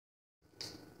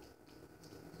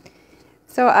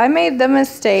So I made the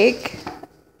mistake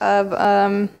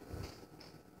of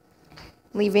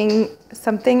leaving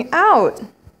something out,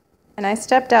 and I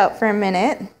stepped out for a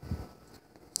minute.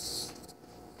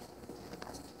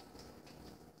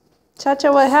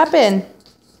 Chacha, what happened?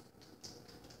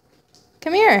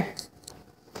 Come here.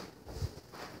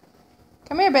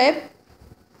 Come here, babe.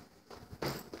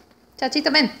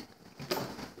 Chachito, ven.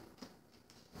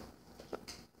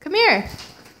 Come here.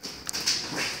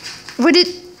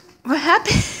 What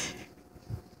happened?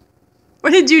 What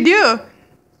did you do?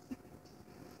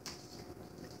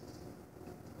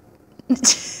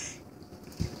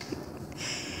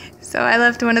 So I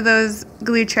left one of those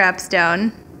glue traps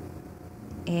down,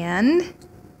 and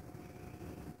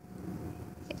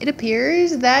it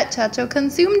appears that Chacho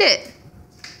consumed it.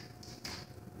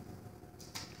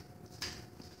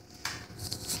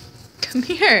 Come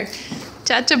here.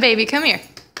 Chacho baby, come here.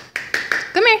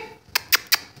 Come here.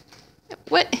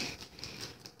 What?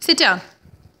 Sit down.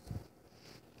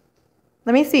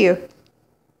 Let me see you.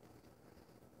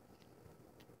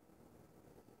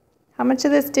 How much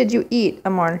of this did you eat,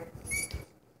 Amor?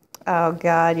 Oh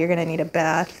God, you're gonna need a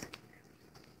bath.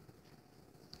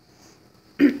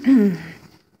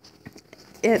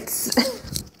 It's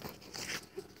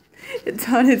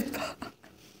on his paw.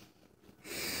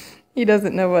 He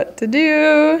doesn't know what to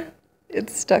do.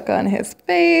 It's stuck on his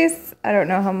face. I don't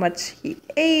know how much he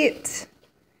ate.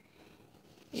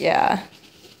 Yeah.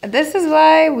 This is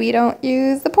why we don't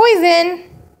use the poison.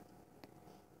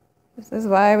 This is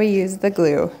why we use the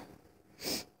glue.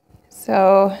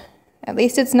 So, at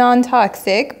least it's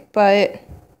non-toxic, but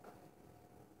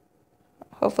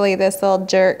hopefully this little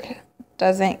jerk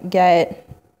doesn't get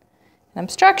an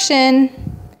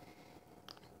obstruction.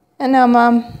 And now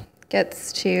Mom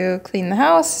gets to clean the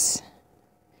house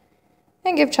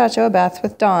and give Chacho a bath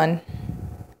with Dawn.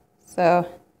 So,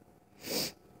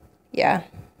 yeah.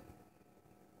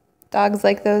 Dogs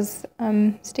like those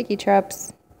sticky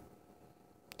traps,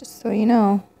 just so you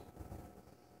know.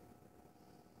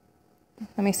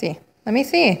 Let me see. Let me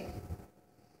see.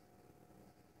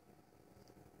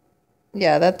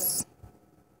 Yeah, that's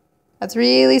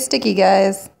really sticky,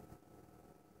 guys.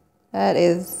 That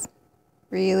is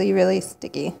really, really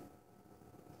sticky.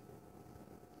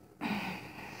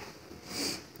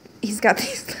 He's got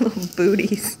these little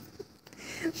booties.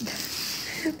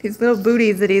 These little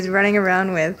booties that he's running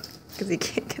around with because he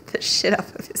can't get the shit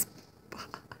off of his paws.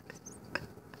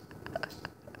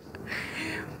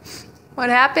 What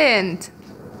happened?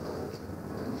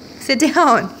 Sit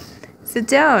down. Sit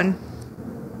down.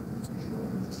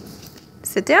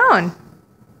 Sit down.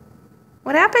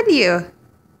 What happened to you?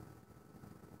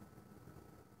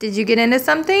 Did you get into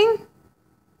something?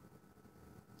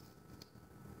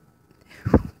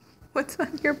 What's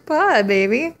on your paw,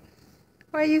 baby?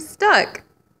 Why are you stuck?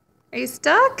 Are you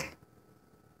stuck?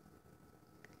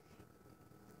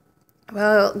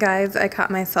 Well, guys, I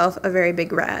caught myself a very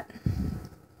big rat.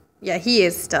 Yeah, he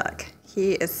is stuck.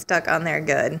 He is stuck on there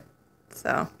good.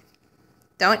 So,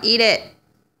 don't eat it.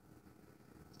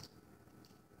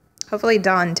 Hopefully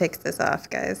Dawn takes this off,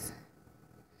 guys.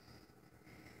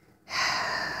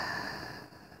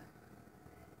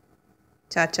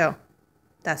 Chacho,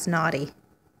 that's naughty.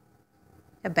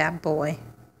 A bad boy.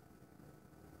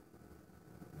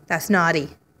 That's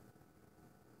naughty.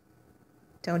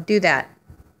 Don't do that.